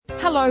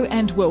Hello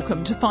and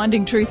welcome to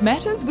Finding Truth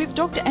Matters with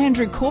Dr.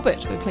 Andrew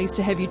Corbett. We're pleased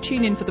to have you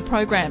tune in for the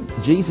program.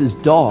 Jesus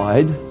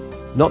died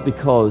not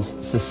because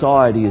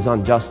society is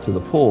unjust to the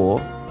poor,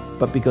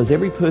 but because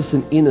every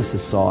person in a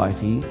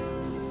society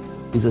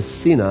is a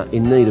sinner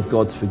in need of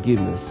God's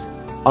forgiveness,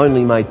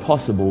 only made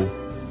possible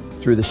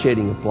through the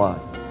shedding of blood,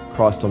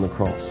 Christ on the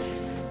cross.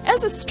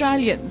 As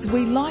Australians,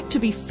 we like to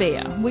be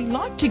fair. We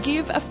like to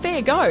give a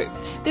fair go.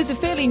 There's a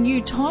fairly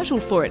new title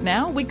for it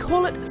now. We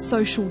call it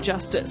social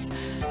justice.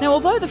 Now,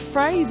 although the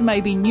phrase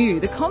may be new,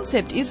 the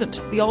concept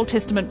isn't. The Old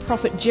Testament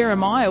prophet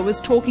Jeremiah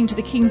was talking to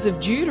the kings of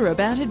Judah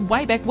about it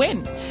way back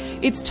when.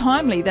 It's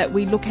timely that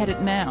we look at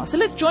it now. So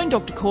let's join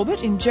Dr.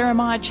 Corbett in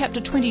Jeremiah chapter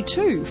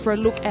 22 for a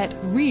look at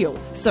real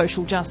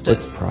social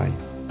justice. Let's pray.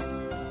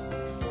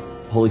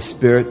 Holy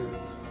Spirit,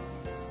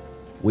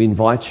 we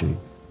invite you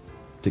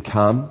to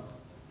come,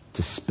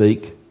 to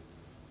speak,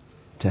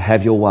 to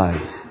have your way,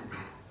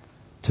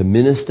 to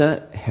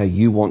minister how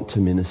you want to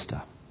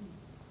minister,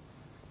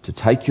 to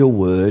take your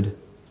word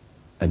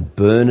and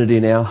burn it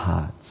in our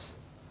hearts.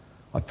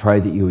 I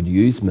pray that you would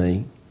use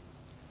me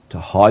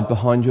to hide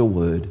behind your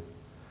word,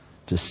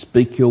 to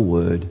speak your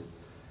word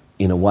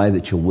in a way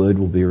that your word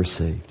will be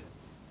received.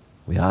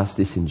 We ask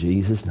this in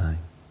Jesus' name.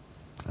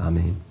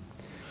 Amen.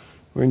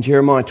 We're in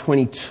Jeremiah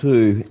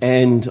 22,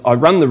 and I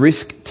run the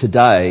risk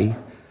today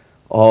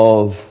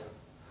of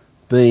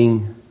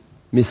being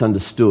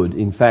misunderstood.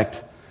 In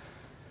fact,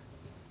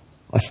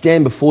 I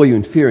stand before you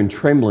in fear and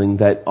trembling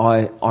that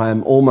I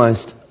am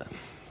almost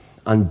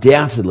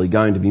undoubtedly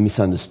going to be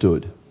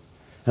misunderstood.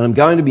 And I'm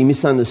going to be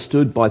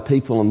misunderstood by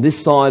people on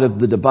this side of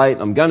the debate.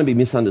 I'm going to be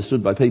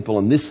misunderstood by people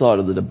on this side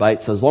of the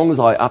debate. So as long as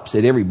I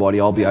upset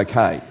everybody, I'll be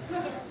okay.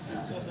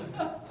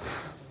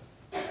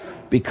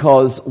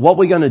 Because what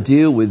we're going to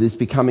deal with is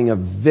becoming a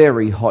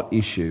very hot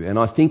issue. And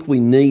I think we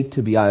need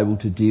to be able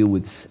to deal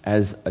with this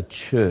as a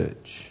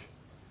church.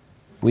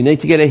 We need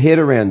to get our head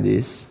around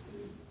this.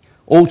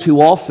 All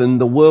too often,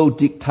 the world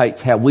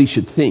dictates how we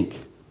should think.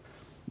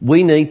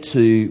 We need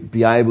to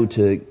be able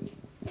to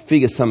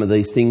figure some of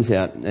these things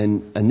out.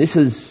 And this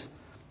has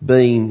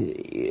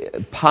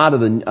been part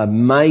of a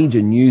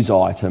major news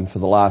item for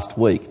the last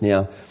week.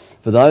 Now,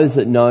 for those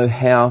that know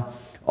how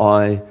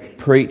I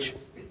preach,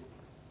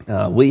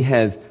 we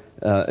have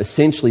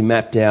essentially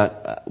mapped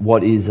out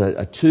what is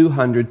a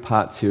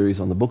 200-part series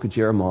on the book of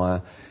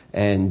Jeremiah.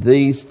 And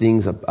these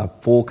things are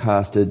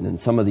forecasted, and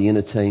some of the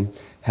inner team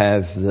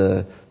have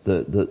the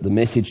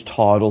message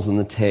titles and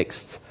the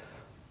texts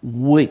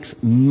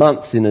weeks,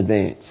 months in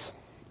advance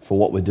for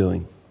what we're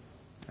doing.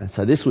 And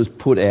so this was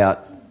put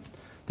out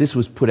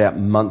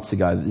months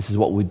ago that this is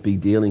what we'd be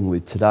dealing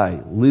with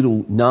today.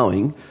 Little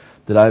knowing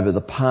that over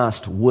the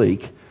past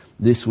week,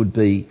 this would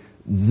be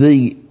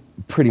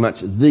pretty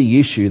much the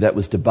issue that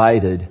was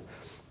debated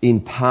in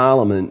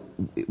Parliament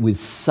with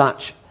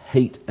such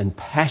heat and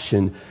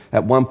passion.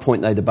 At one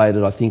point they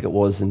debated, I think it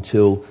was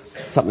until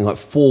something like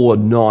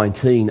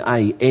 4:19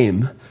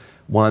 a.m.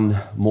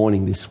 one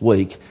morning this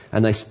week,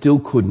 and they still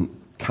couldn't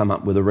come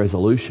up with a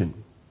resolution.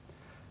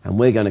 And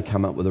we're going to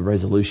come up with a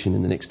resolution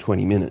in the next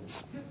 20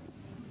 minutes.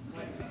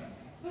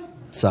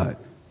 So,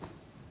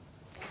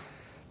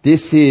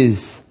 this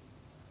is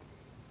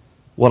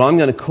what I'm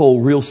going to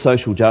call real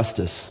social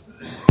justice.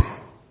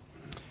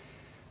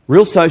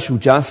 Real social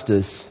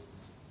justice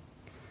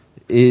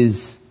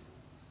is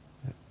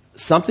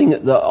something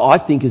that I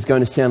think is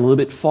going to sound a little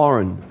bit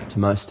foreign to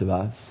most of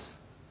us,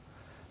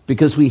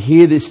 because we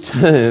hear this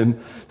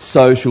term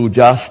social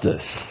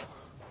justice.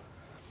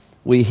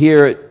 We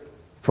hear it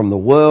from the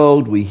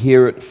world, we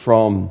hear it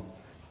from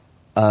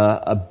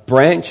a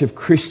branch of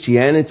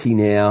Christianity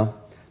now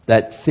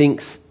that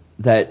thinks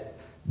that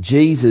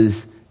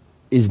Jesus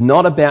is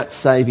not about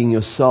saving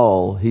your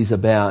soul, he's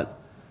about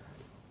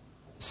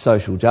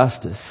social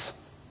justice.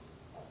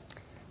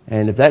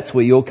 And if that's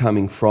where you're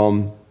coming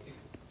from,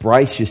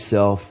 brace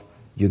yourself,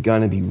 you're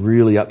going to be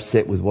really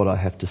upset with what I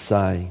have to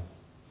say.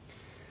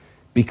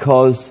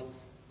 Because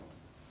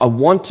I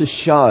want to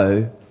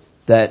show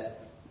that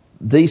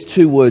these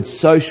two words,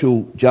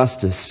 social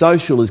justice,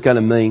 social is going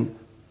to mean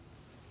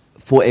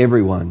for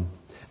everyone.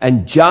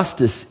 And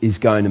justice is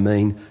going to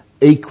mean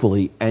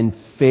equally and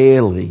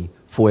fairly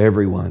for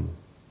everyone.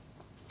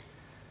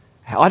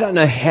 I don't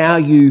know how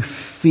you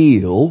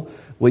feel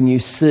when you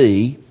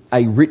see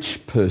a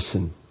rich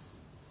person.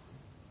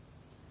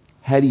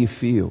 How do you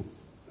feel?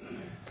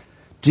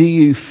 Do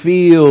you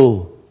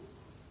feel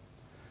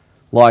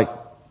like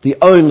the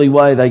only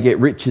way they get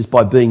rich is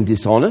by being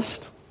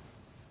dishonest?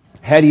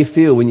 How do you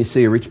feel when you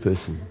see a rich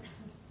person?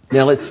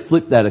 Now let's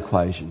flip that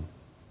equation.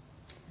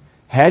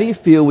 How do you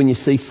feel when you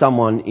see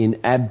someone in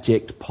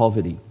abject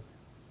poverty?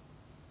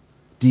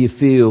 Do you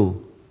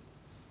feel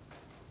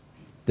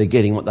they're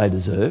getting what they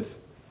deserve?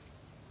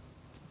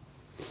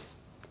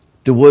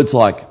 Do words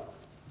like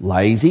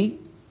lazy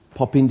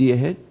pop into your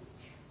head?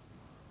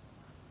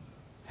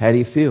 How do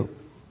you feel?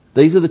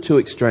 These are the two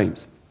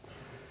extremes.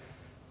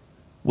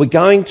 We're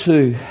going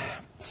to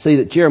see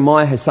that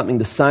Jeremiah has something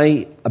to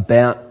say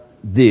about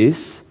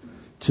this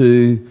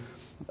to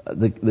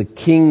the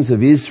kings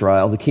of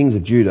Israel, the kings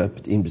of Judah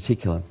in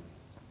particular.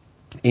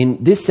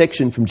 In this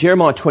section from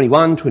Jeremiah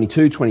 21,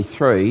 22,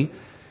 23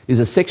 is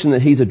a section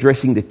that he's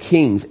addressing the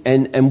kings.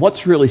 And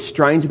what's really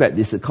strange about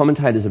this, that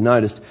commentators have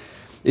noticed,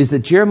 is that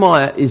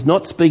Jeremiah is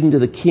not speaking to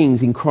the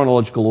kings in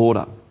chronological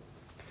order.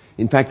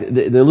 In fact,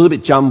 they're a little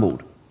bit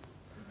jumbled.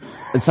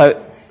 And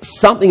so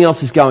something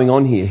else is going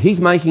on here.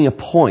 He's making a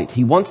point.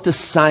 He wants to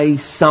say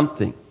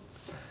something.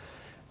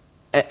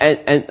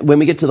 And when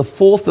we get to the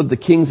fourth of the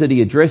kings that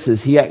he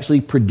addresses, he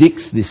actually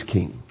predicts this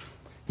king.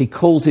 He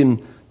calls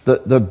him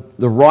the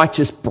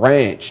righteous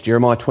branch.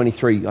 Jeremiah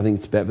 23, I think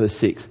it's about verse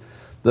 6.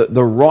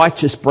 The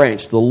righteous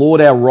branch, the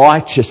Lord our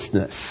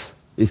righteousness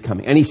is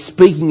coming. And he's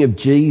speaking of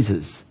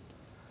Jesus.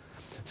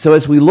 So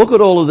as we look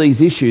at all of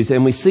these issues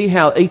and we see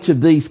how each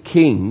of these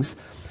kings,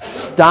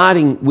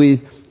 starting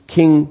with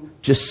King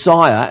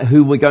Josiah,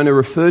 who we're going to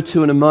refer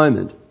to in a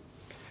moment,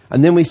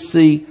 and then we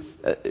see,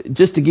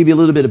 just to give you a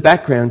little bit of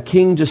background,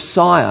 King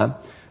Josiah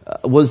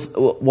was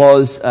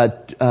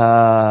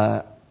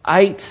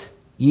 8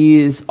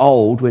 years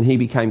old when he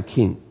became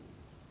king.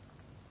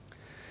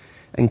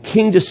 And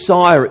King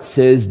Josiah, it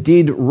says,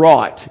 did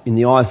right in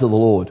the eyes of the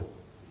Lord.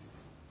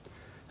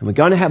 And we're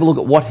going to have a look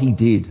at what he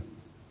did.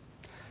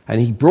 And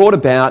he brought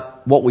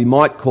about what we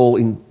might call,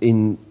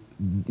 in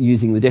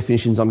using the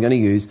definitions I'm going to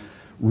use,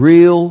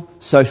 real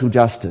social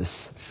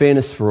justice,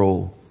 fairness for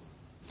all.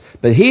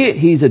 But here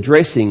he's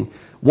addressing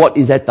what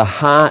is at the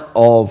heart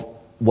of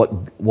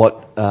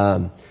what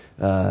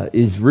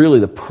is really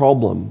the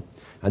problem,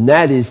 and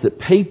that is that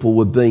people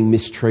were being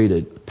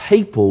mistreated.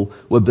 People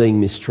were being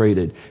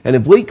mistreated. And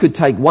if we could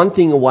take one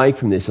thing away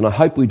from this, and I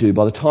hope we do,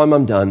 by the time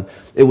I'm done,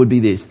 it would be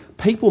this: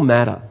 people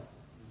matter.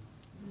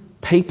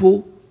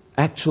 People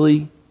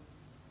actually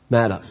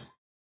matter.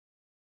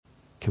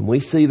 Can we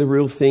see the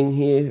real thing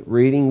here?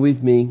 Reading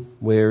with me,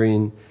 we're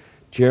in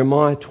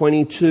Jeremiah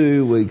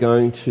 22. We're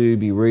going to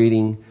be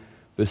reading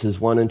verses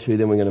 1 and 2,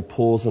 then we're going to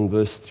pause on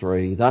verse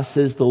 3. Thus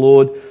says the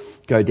Lord,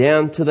 go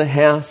down to the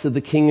house of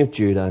the king of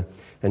Judah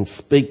and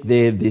speak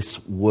there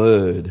this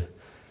word,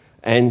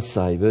 and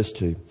say, verse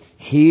 2,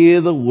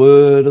 hear the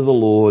word of the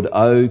Lord,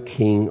 O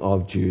King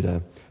of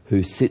Judah,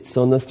 who sits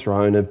on the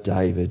throne of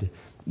David,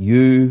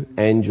 you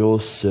and your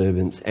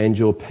servants and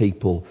your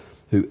people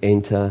who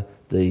enter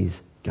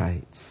these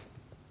gates.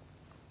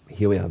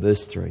 Here we are,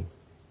 verse 3.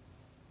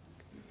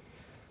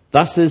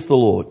 Thus says the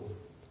Lord,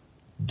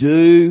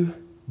 do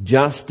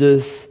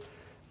justice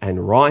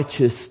and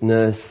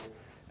righteousness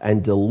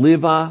and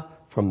deliver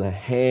from the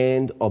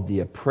hand of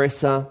the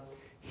oppressor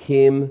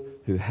him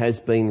who has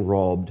been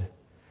robbed,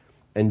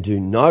 and do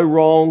no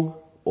wrong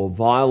or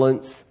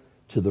violence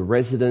to the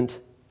resident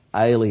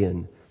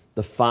alien,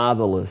 the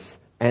fatherless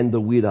and the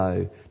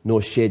widow,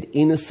 nor shed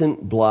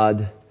innocent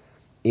blood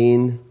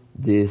in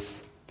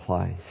this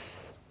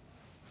place.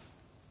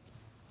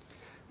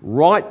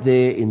 Right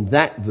there in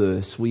that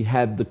verse, we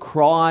have the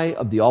cry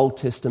of the Old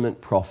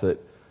Testament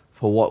prophet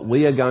for what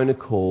we are going to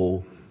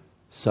call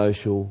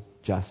social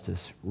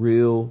justice,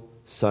 real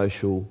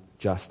social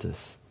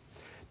justice.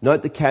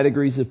 Note the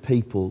categories of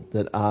people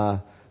that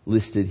are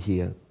listed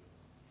here.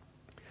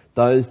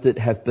 Those that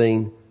have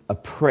been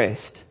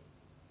oppressed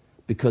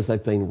because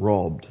they've been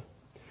robbed.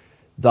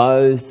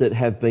 Those that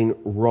have been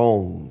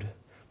wronged.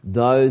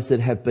 Those that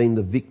have been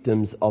the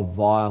victims of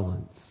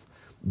violence.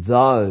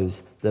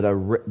 Those that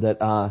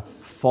are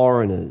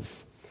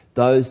foreigners.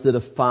 Those that are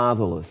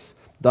fatherless.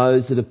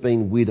 Those that have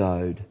been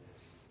widowed.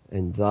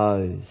 And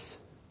those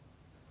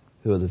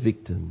who are the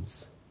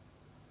victims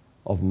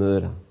of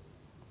murder.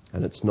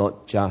 And it's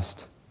not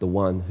just the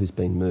one who's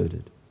been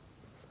murdered.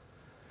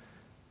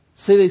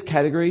 See these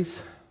categories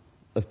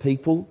of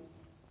people?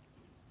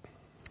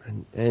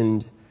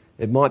 And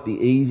it might be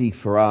easy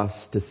for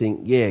us to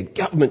think, yeah,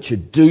 government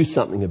should do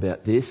something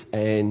about this,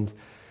 and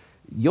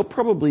you're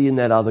probably in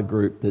that other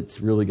group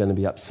that's really going to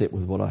be upset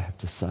with what I have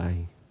to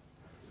say.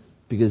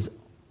 Because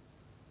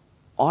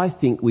I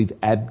think we've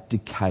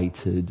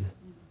abdicated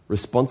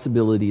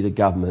responsibility to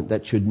government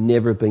that should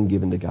never have been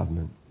given to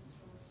government.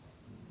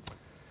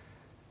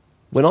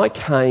 When I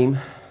came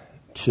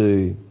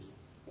to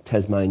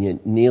Tasmania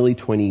nearly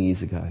 20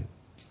 years ago,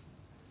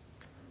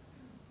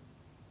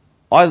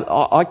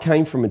 I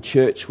came from a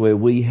church where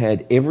we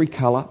had every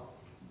colour,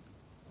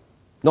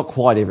 not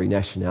quite every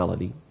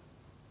nationality,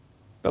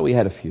 but we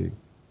had a few.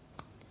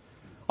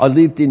 I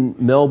lived in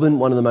Melbourne,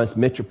 one of the most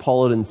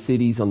metropolitan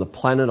cities on the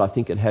planet. I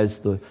think it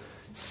either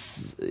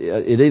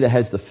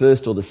has the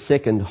first or the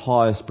second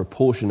highest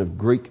proportion of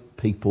Greek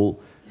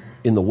people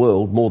in the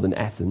world, more than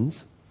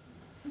Athens.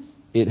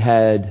 It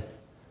had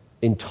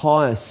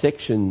entire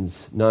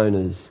sections known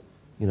as,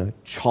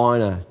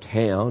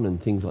 Chinatown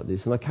and things like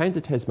this. And I came to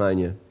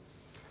Tasmania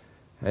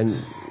and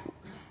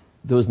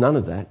there was none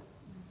of that.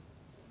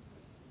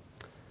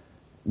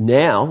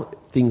 Now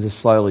things are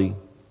slowly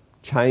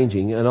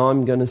changing, and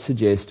I'm going to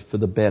suggest for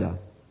the better.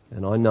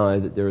 And I know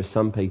that there are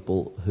some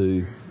people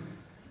who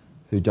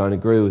don't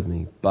agree with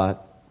me,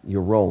 but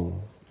you're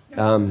wrong.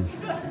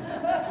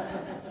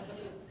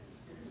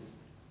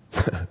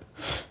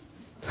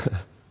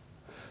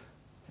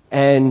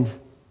 And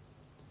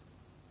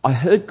I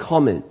heard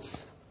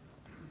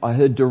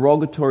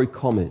derogatory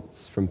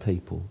comments from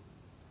people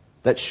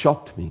that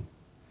shocked me.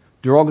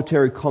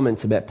 Derogatory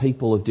comments about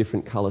people of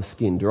different colour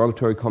skin,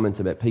 derogatory comments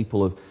about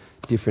people of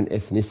different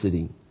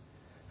ethnicity.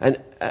 And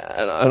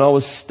I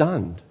was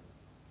stunned.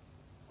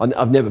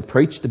 I've never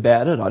preached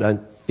about it. I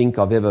don't think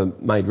I've ever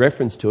made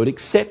reference to it,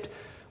 except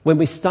when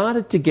we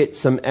started to get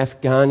some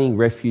Afghani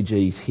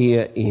refugees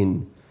here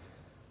in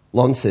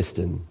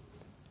Launceston.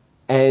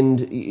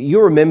 And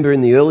you remember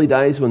in the early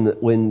days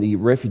when the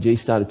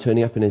refugees started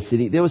turning up in our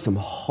city, there were some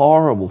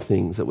horrible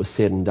things that were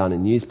said and done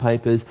in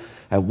newspapers.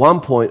 At one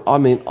point,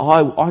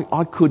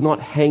 I could not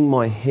hang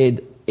my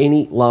head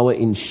any lower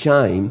in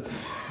shame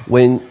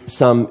when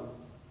some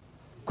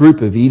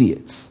group of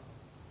idiots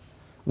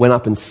went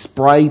up and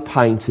spray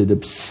painted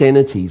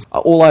obscenities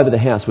all over the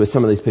house where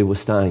some of these people were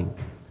staying.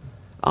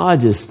 I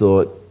just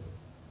thought,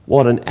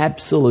 what an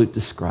absolute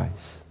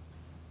disgrace.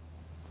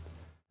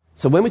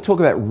 So when we talk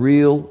about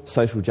real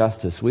social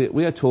justice,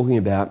 we are talking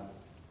about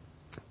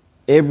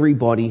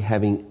everybody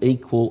having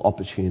equal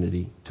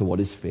opportunity to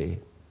what is fair.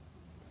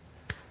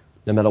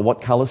 No matter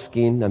what colour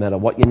skin, no matter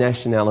what your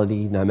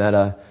nationality, no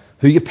matter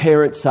who your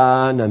parents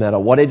are, no matter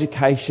what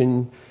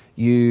education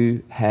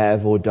you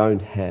have or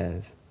don't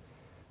have.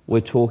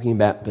 We're talking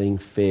about being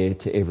fair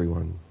to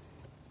everyone.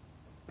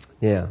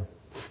 Now,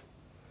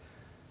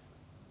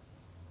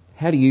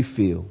 how do you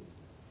feel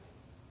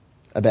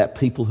about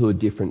people who are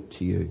different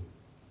to you?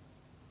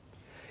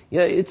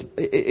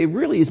 It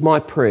really is my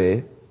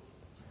prayer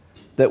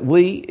that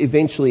we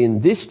eventually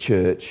in this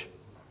church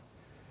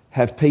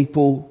have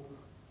people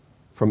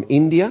from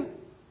India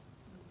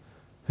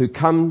who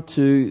come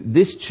to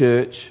this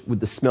church with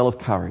the smell of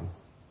curry.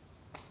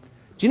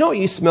 Do you know what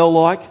you smell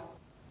like?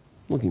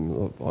 Look,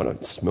 I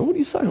don't smell. What do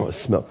you say I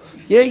smell?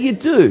 Yeah, you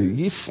do.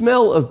 You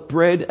smell of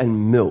bread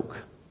and milk.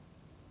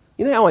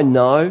 You know how I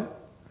know?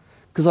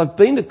 Because I've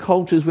been to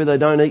cultures where they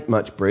don't eat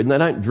much bread and they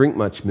don't drink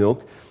much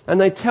milk, and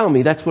they tell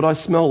me that's what I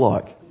smell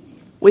like.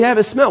 We have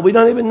a smell. We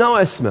don't even know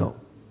our smell.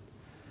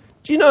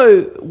 Do you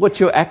know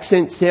what your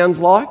accent sounds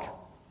like?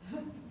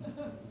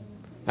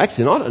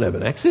 Accent? I don't have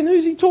an accent.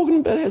 Who's he talking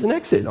about has an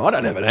accent? I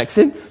don't have an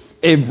accent.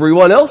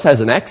 Everyone else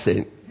has an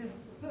accent.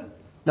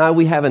 No,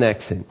 we have an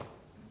accent.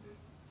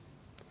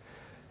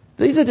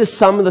 These are just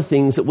some of the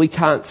things that we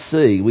can't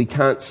see, we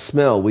can't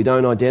smell, we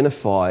don't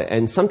identify.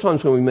 And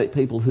sometimes when we meet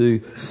people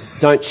who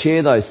don't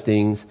share those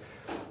things,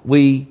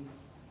 we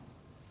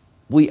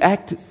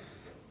act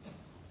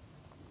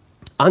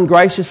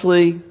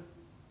ungraciously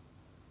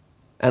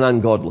and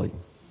ungodly.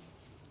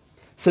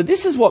 So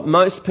this is what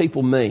most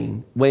people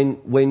mean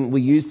when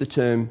we use the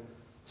term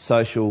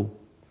social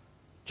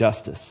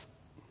justice.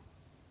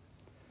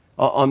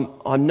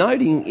 I'm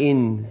noting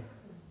in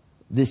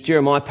this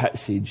Jeremiah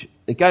passage,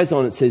 it goes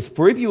on, it says,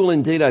 "For if you will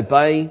indeed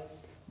obey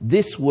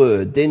this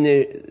word, then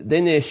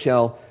there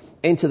shall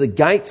enter the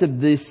gates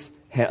of this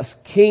house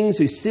kings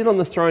who sit on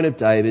the throne of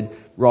David,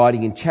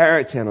 riding in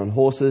chariots and on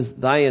horses,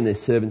 they and their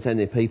servants and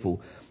their people.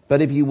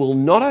 But if you will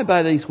not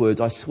obey these words,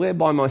 I swear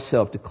by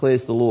myself,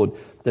 declares the Lord,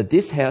 that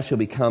this house shall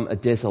become a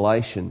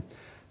desolation.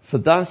 For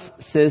thus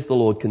says the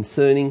Lord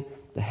concerning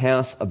the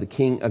house of the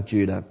king of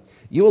Judah,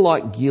 you are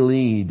like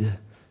Gilead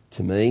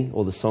to me,"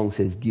 or the song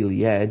says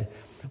Gilead,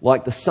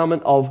 "like the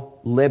summit of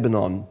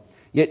Lebanon.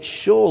 Yet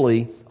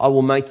surely I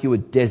will make you a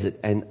desert,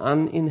 an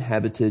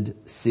uninhabited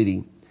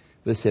city."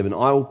 Verse 7,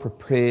 "I will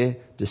prepare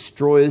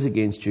destroyers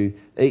against you,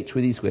 each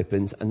with his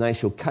weapons, and they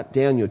shall cut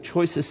down your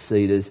choicest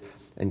cedars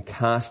and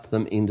cast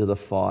them into the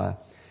fire.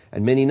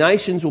 And many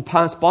nations will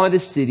pass by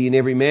this city, and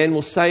every man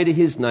will say to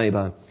his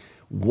neighbour,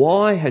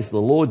 why has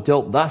the Lord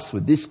dealt thus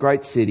with this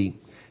great city?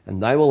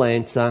 And they will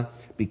answer,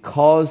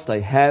 because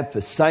they have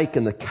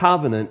forsaken the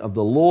covenant of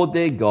the Lord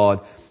their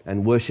God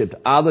and worshipped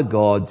other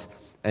gods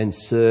and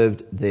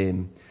served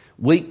them.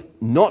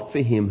 Weep not for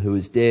him who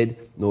is dead,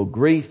 nor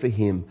grieve for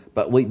him,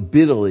 but weep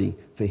bitterly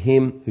for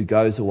him who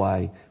goes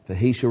away, for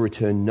he shall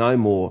return no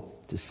more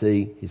to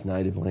see his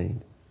native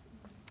land."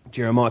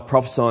 Jeremiah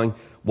prophesying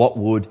what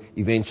would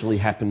eventually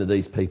happen to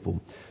these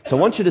people. So I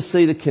want you to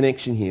see the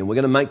connection here. We're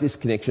going to make this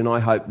connection, I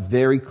hope,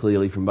 very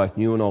clearly from both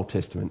New and Old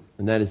Testament,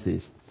 and that is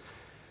this.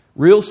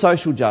 Real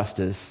social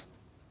justice,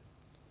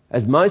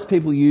 as most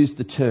people use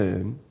the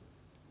term,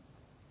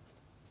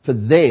 for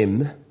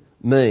them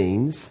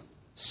means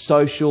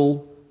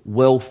social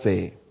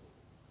welfare.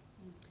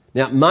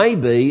 Now, it may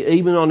be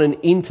even on an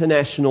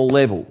international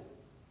level,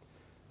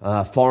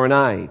 foreign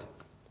aid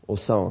or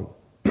so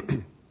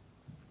on.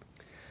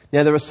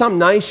 Now, there are some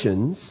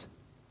nations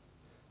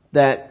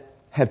that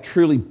have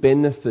truly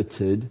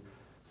benefited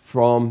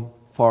from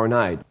foreign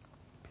aid.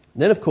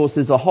 And then, of course,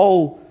 there's a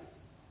whole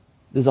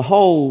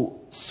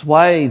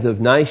swathe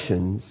of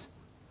nations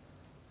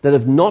that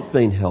have not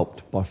been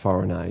helped by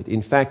foreign aid.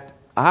 In fact,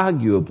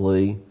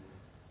 arguably,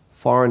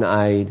 foreign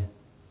aid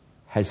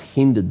has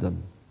hindered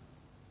them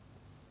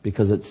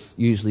because it's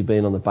usually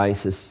been on the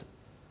basis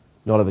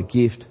not of a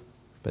gift,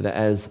 but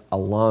as a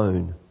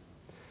loan.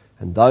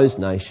 And those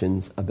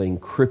nations are being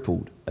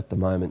crippled at the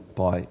moment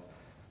by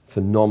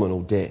phenomenal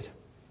debt.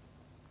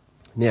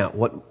 Now,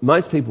 what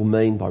most people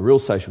mean by real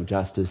social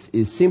justice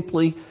is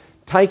simply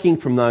taking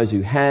from those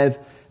who have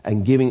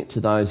and giving it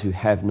to those who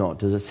have not.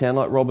 Does it sound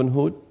like Robin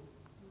Hood?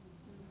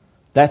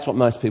 That's what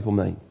most people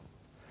mean.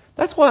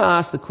 That's why I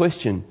asked the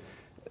question,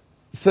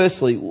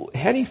 firstly,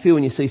 how do you feel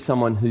when you see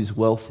someone who's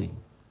wealthy?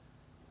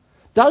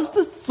 Does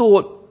the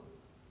thought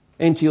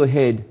enter your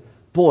head,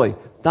 boy,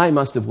 they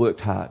must have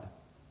worked hard?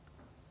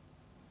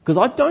 Because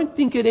I don't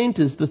think it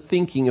enters the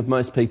thinking of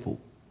most people.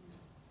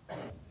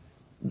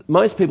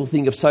 Most people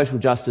think of social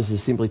justice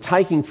as simply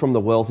taking from the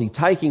wealthy,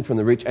 taking from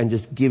the rich, and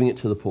just giving it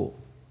to the poor.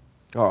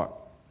 All right.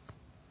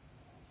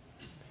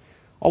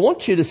 I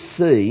want you to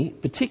see,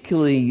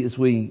 particularly as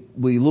we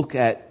look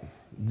at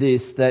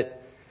this,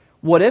 that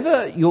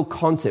whatever your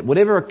concept,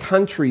 whatever a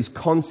country's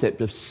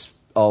concept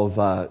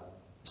of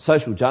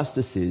social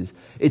justice is,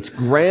 it's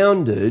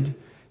grounded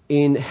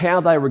in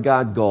how they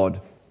regard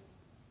God.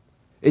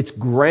 It's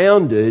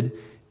grounded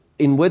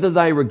in whether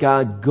they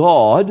regard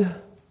God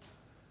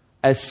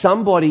as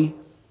somebody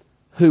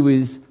who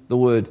is, the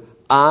word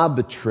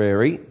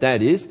arbitrary,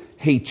 that is,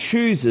 he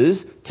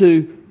chooses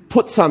to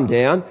put some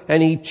down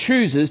and he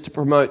chooses to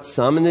promote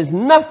some, and there's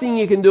nothing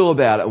you can do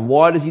about it. And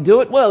why does he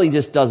do it? Well, he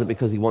just does it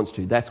because he wants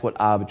to. That's what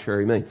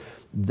arbitrary means.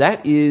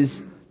 That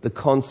is the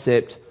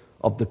concept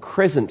of the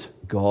crescent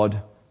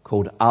God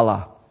called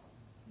Allah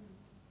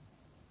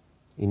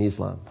in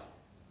Islam.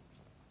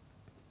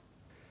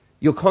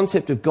 Your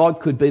concept of God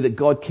could be that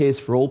God cares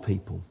for all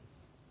people.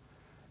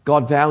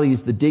 God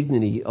values the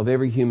dignity of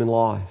every human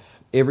life.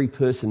 Every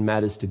person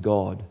matters to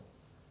God.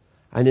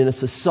 And in a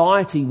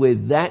society where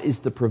that is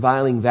the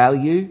prevailing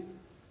value,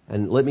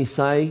 and let me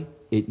say,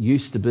 it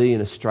used to be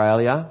in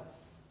Australia,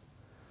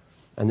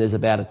 and there's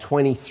about a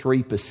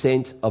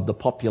 23% of the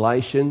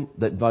population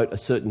that vote a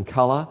certain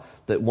colour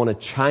that want to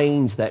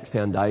change that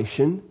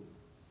foundation.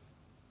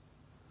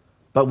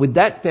 But with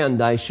that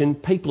foundation,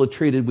 people are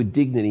treated with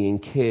dignity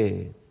and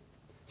care.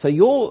 So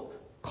your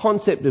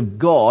concept of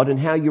God and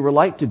how you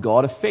relate to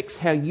God affects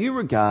how you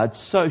regard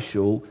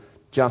social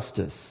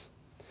justice.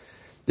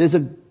 There's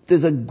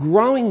a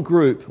growing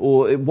group,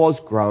 or it was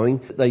growing,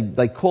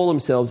 they call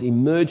themselves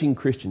emerging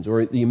Christians,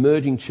 or the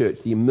emerging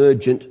church, the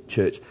emergent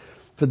church.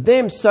 For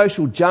them,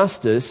 social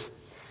justice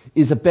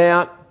is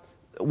about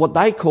what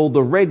they call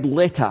the red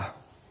letter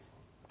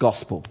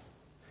gospel.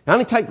 Now,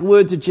 only take the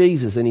words of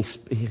Jesus, and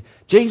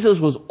Jesus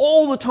was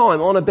all the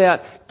time on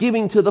about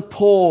giving to the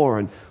poor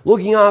and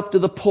looking after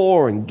the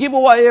poor and give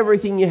away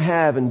everything you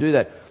have and do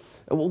that.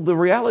 Well, the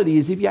reality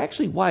is, if you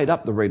actually weighed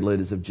up the red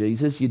letters of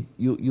Jesus,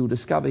 you'll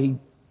discover he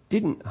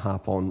didn't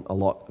harp on a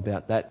lot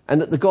about that,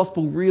 and that the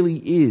gospel really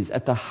is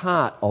at the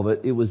heart of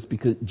it. It was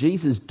because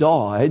Jesus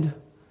died,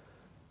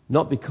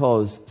 not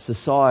because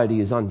society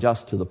is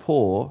unjust to the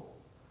poor,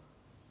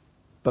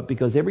 but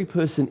because every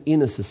person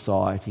in a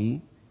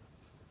society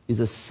is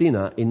a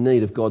sinner in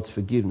need of God's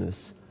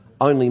forgiveness,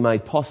 only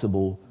made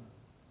possible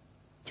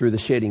through the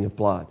shedding of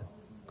blood,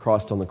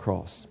 Christ on the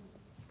cross.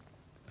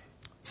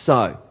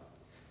 So,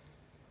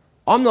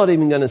 I'm not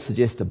even going to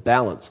suggest a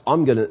balance.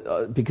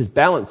 Because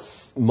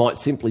balance might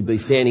simply be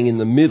standing in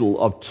the middle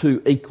of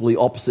two equally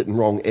opposite and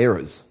wrong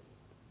errors.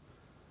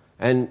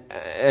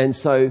 And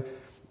so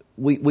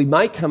we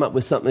may come up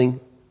with something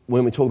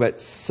when we talk about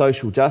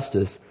social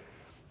justice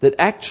that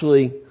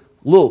actually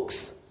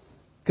looks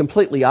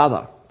completely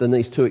other than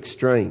these two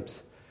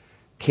extremes.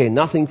 Care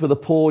nothing for the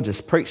poor,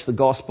 just preach the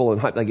gospel and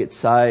hope they get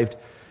saved.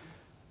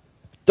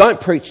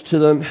 Don't preach to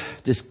them,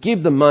 just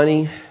give them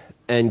money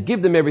and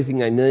give them everything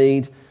they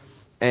need,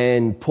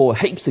 and pour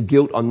heaps of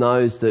guilt on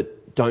those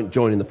that don't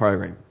join in the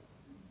program.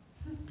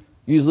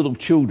 Use little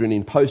children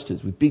in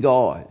posters with big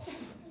eyes.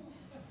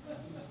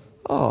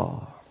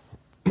 Oh.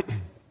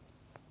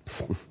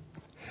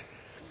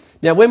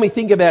 Now, when we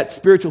think about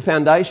spiritual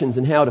foundations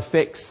and how it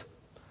affects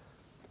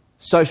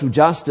social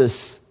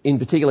justice in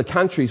particular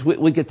countries,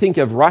 we could think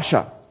of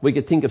Russia. We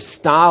could think of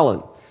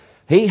Stalin.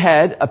 He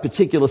had a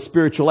particular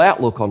spiritual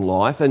outlook on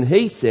life, and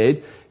he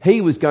said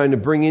he was going to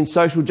bring in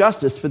social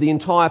justice for the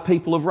entire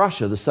people of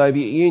Russia, the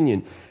Soviet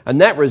Union.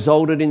 And that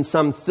resulted in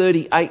some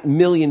 38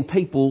 million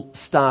people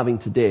starving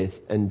to death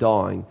and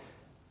dying,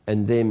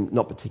 and them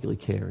not particularly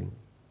caring.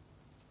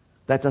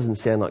 That doesn't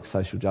sound like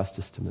social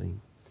justice to me.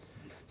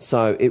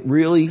 So it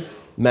really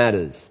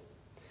matters.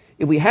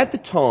 If we had the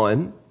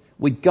time,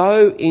 we'd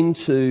go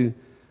into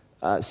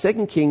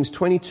 2 Kings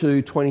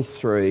 22,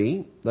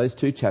 23, those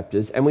two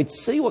chapters, and we'd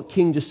see what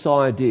King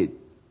Josiah did.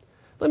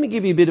 Let me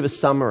give you a bit of a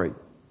summary.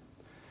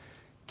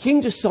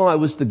 King Josiah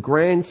was the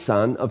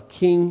grandson of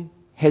King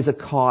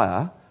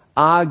Hezekiah,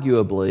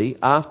 arguably,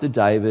 after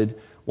David,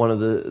 one of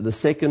the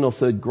second or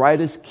third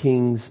greatest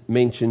kings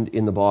mentioned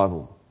in the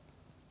Bible.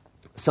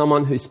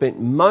 Someone who spent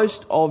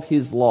most of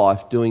his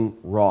life doing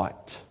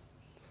right,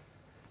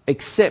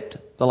 except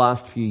the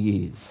last few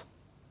years.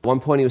 At one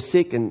point he was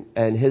sick, and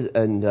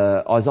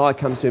Isaiah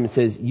comes to him and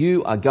says,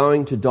 "You are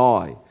going to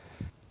die."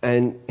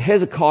 And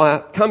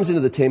Hezekiah comes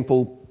into the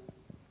temple,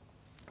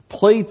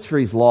 pleads for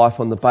his life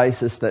on the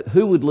basis that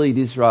who would lead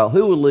Israel,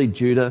 who would lead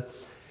Judah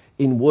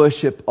in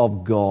worship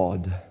of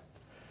God.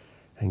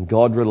 And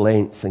God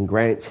relents and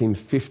grants him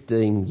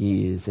 15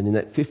 years. And in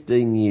that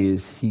 15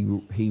 years,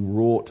 he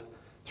wrought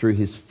through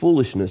his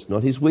foolishness,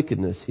 not his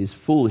wickedness, his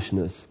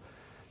foolishness,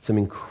 some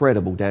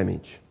incredible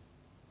damage.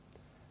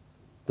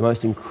 The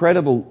most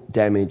incredible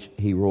damage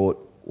he wrought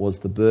was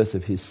the birth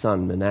of his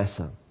son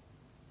Manasseh.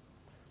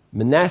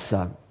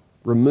 Manasseh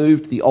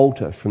removed the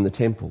altar from the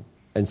temple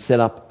and set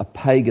up a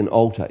pagan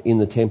altar in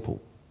the temple.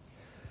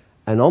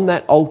 And on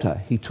that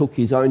altar, he took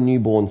his own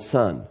newborn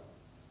son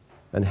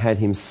and had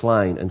him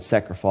slain and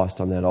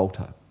sacrificed on that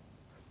altar.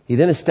 He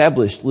then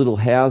established little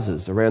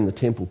houses around the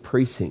temple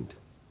precinct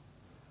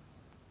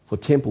for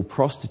temple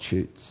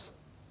prostitutes,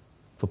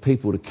 for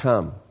people to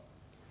come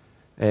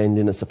and,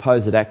 in a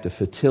supposed act of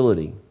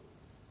fertility,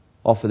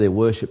 offer their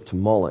worship to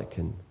Moloch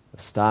and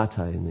Astarte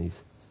and these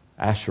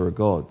Asherah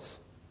gods.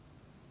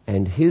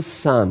 And his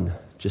son,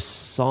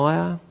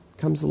 Josiah,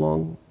 comes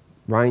along,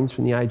 reigns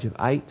from the age of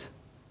 8.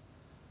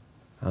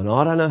 And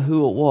I don't know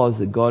who it was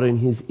that got in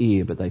his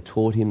ear, but they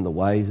taught him the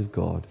ways of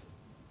God.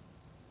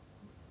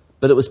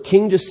 But it was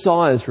King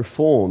Josiah's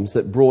reforms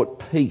that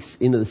brought peace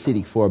into the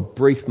city for a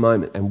brief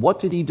moment. And what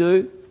did he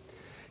do?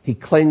 He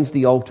cleansed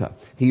the altar.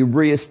 He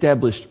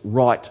re-established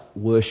right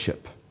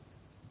worship.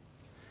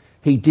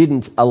 He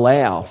didn't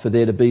allow for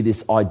there to be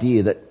this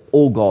idea that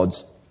all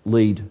gods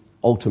lead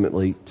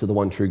ultimately to the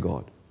one true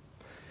God.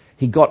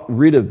 He got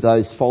rid of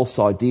those false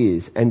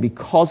ideas, and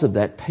because of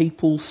that,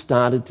 people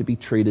started to be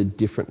treated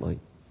differently.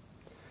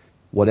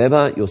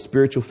 Whatever your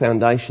spiritual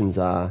foundations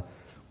are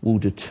will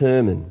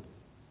determine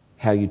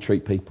how you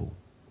treat people.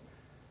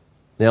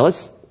 Now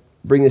let's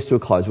bring this to a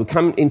close. We'll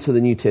come into the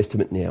New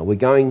Testament now. We're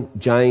going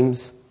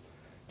James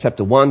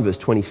chapter 1 verse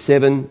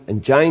 27,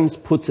 and James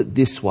puts it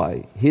this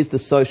way. Here's the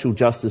social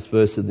justice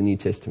verse of the New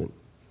Testament.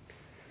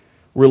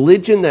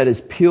 Religion that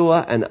is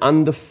pure and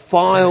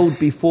undefiled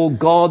before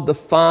God the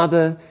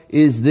Father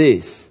is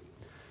this: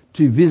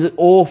 to visit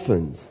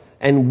orphans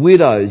and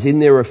widows in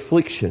their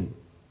affliction.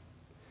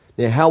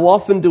 Now, how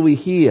often do we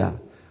hear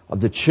of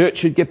the church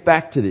should get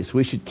back to this?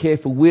 We should care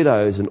for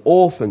widows and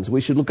orphans.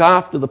 We should look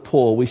after the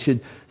poor. We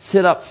should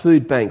set up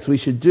food banks. We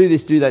should do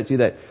this, do that, do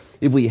that.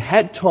 If we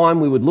had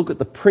time, we would look at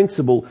the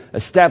principle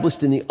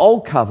established in the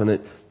Old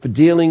Covenant for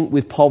dealing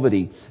with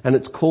poverty, and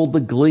it's called the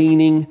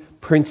gleaning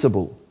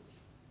principle.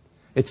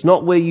 It's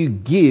not where you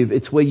give,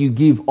 it's where you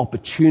give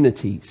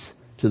opportunities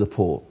to the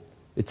poor.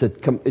 It's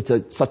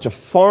such a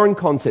foreign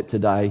concept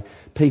today,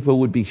 people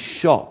would be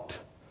shocked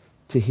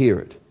to hear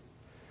it.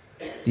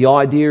 The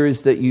idea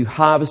is that you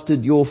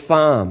harvested your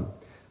farm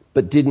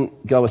but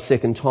didn't go a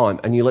second time,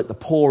 and you let the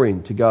poor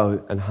in to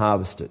go and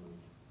harvest it.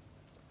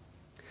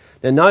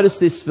 Now notice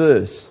this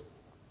verse.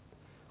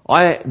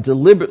 I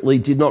deliberately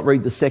did not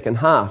read the second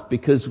half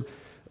because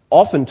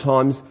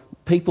oftentimes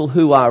people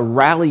who are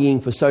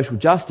rallying for social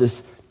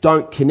justice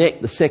don't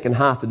connect the second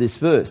half of this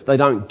verse. They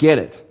don't get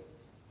it.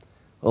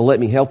 Well, let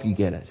me help you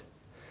get it.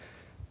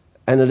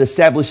 And it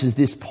establishes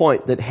this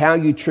point that how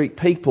you treat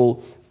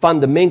people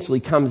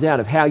fundamentally comes out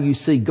of how you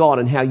see God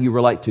and how you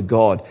relate to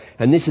God.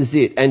 And this is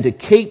it. And to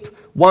keep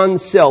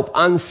oneself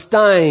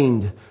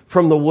unstained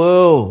from the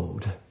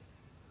world.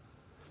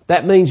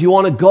 That means you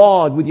honour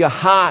God with your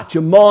heart,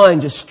 your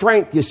mind, your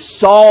strength, your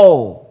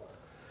soul.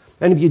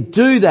 And if you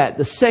do that,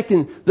 the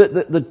second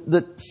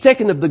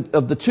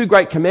of the two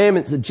great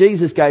commandments that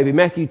Jesus gave in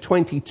Matthew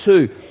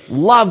 22,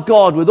 love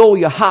God with all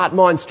your heart,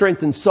 mind,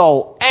 strength and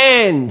soul,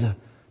 and,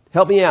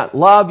 help me out,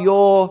 love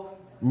your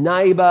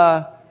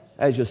neighbour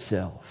as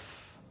yourself.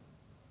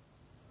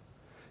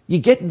 You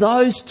get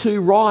those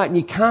two right and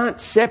you can't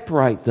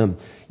separate them.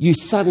 You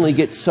suddenly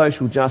get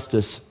social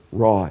justice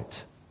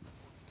right.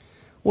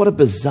 What a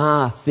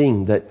bizarre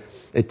thing that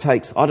it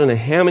takes. I don't know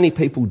how many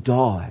people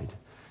died.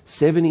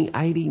 70,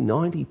 80,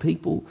 90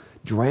 people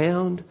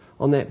drowned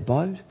on that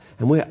boat,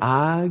 and we're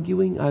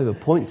arguing over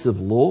points of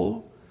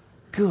law?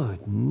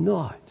 Good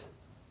night.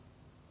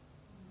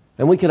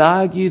 And we could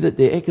argue that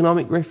they're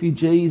economic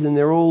refugees and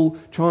they're all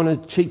trying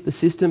to cheat the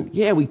system.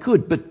 Yeah, we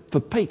could, but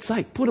for Pete's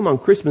sake, put them on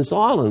Christmas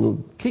Island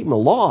and keep them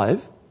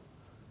alive.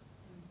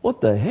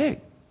 What the heck?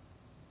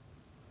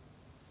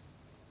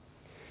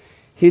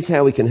 Here's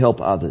how we can help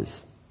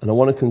others. And I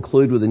want to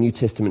conclude with a New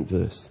Testament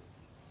verse.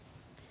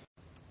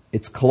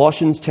 It's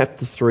Colossians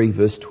chapter 3,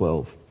 verse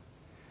 12.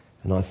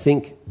 And I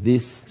think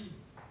this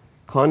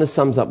kind of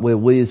sums up where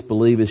we as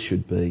believers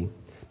should be.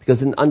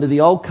 Because under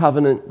the Old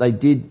Covenant, they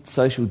did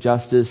social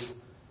justice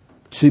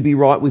to be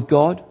right with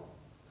God.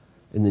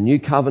 In the New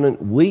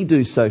Covenant, we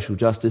do social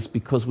justice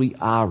because we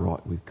are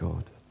right with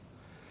God.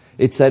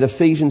 It's that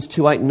Ephesians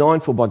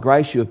 2:8-9, for by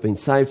grace you have been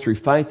saved through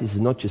faith. This is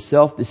not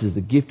yourself, this is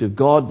the gift of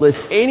God, lest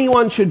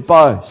anyone should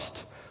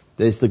boast.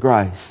 There's the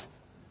grace.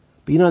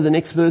 But you know the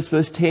next verse,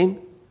 verse 10?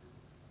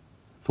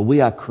 For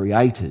we are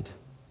created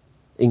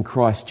in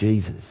Christ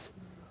Jesus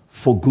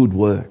for good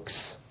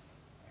works.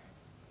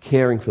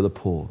 Caring for the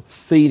poor,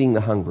 feeding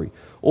the hungry.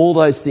 All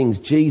those things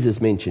Jesus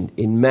mentioned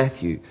in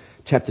Matthew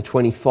chapter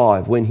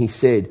 25, when he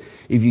said,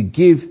 if you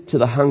give to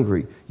the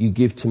hungry, you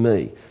give to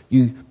me.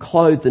 You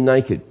clothe the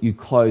naked, you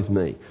clothe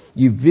me.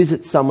 You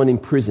visit someone in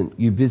prison,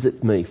 you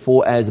visit me.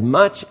 For as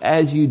much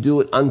as you do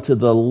it unto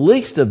the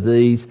least of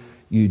these,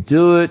 you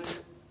do it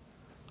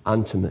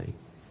unto me.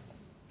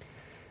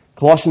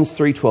 Colossians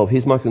 3:12,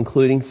 here's my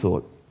concluding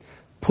thought.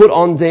 Put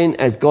on then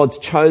as God's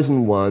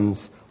chosen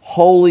ones,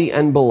 holy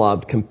and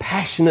beloved,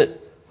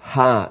 compassionate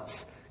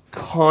hearts,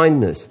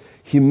 kindness,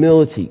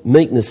 humility,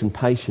 meekness and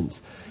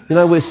patience. You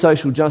know where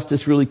social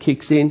justice really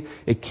kicks in?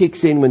 It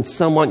kicks in when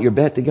you're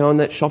about to go in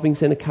that shopping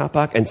centre car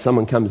park and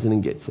someone comes in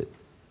and gets it.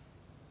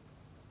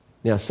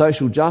 Now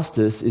social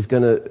justice is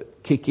going to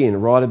kick in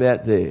right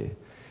about there.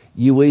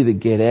 You either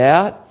get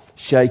out,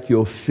 shake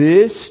your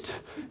fist,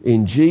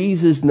 in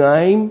Jesus'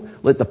 name,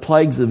 let the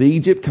plagues of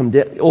Egypt come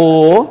down,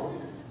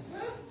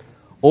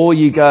 or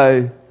you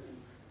go,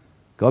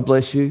 God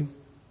bless you,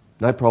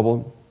 no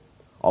problem,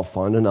 I'll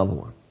find another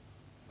one.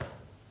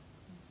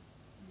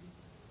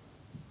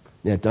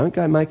 Now, don't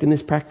go making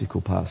this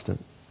practical, Pastor.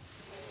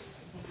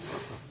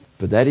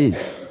 But that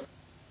is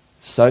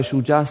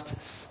social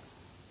justice,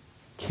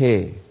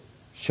 care,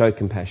 show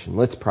compassion.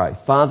 Let's pray.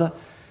 Father,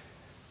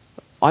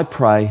 I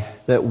pray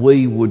that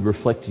we would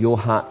reflect your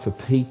heart for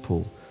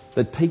people,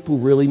 that people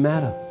really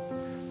matter,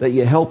 that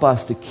you help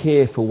us to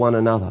care for one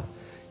another.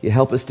 You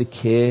help us to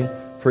care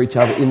for each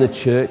other in the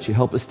church. You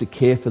help us to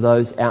care for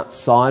those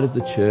outside of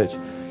the church.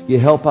 You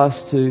help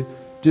us to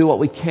do what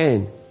we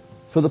can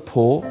for the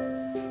poor,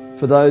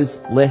 for those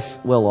less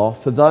well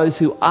off, for those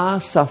who are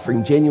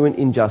suffering genuine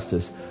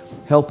injustice.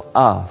 Help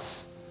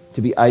us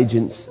to be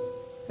agents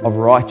of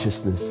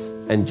righteousness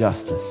and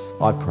justice,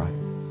 I pray.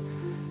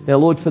 Now,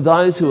 Lord, for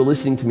those who are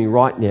listening to me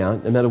right now,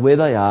 no matter where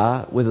they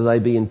are, whether they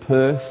be in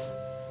Perth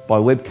by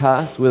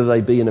webcast, whether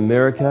they be in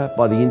America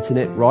by the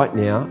internet right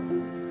now,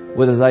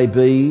 whether they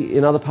be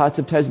in other parts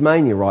of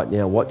Tasmania right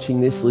now,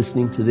 watching this,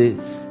 listening to this,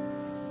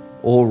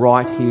 or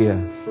right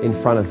here in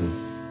front of them.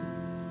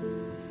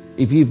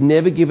 If you've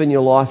never given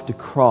your life to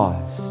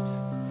Christ,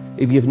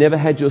 if you've never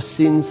had your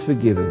sins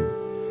forgiven,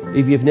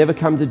 if you've never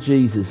come to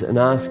Jesus and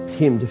asked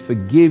him to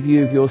forgive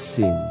you of your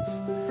sins,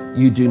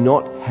 you do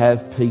not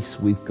have peace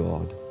with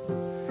God.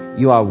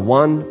 You are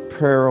one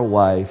prayer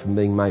away from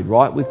being made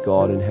right with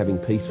God and having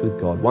peace with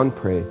God. One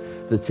prayer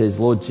that says,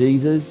 Lord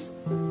Jesus,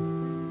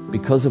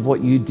 because of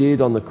what you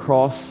did on the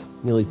cross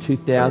nearly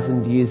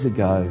 2,000 years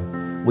ago,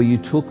 where you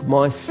took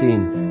my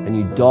sin and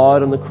you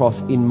died on the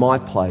cross in my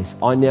place,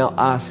 I now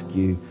ask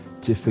you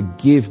to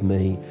forgive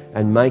me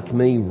and make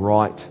me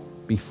right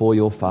before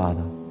your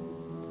Father.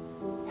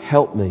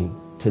 Help me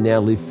to now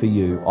live for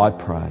you, I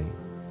pray.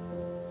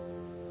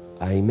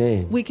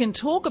 Amen. We can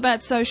talk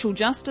about social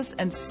justice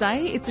and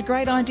say it's a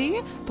great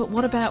idea, but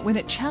what about when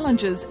it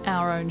challenges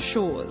our own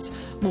shores?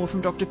 More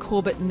from Dr.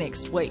 Corbett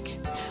next week.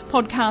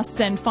 Podcasts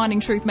and Finding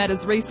Truth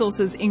Matters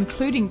resources,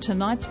 including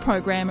tonight's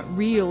program,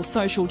 Real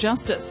Social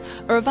Justice,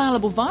 are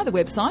available via the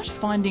website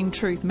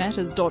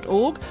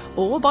findingtruthmatters.org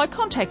or by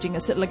contacting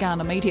us at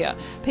Legana Media.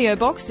 PO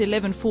Box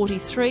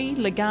 1143,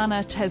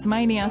 Legana,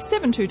 Tasmania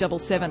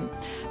 7277.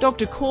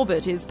 Dr.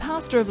 Corbett is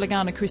pastor of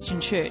Legana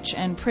Christian Church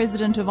and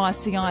president of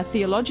ICI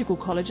Theological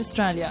College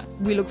Australia.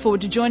 We look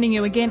forward to joining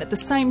you again at the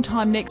same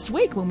time next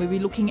week when we'll be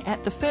looking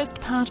at the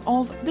first part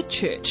of The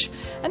Church,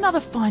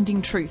 another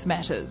Finding Truth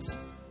Matters.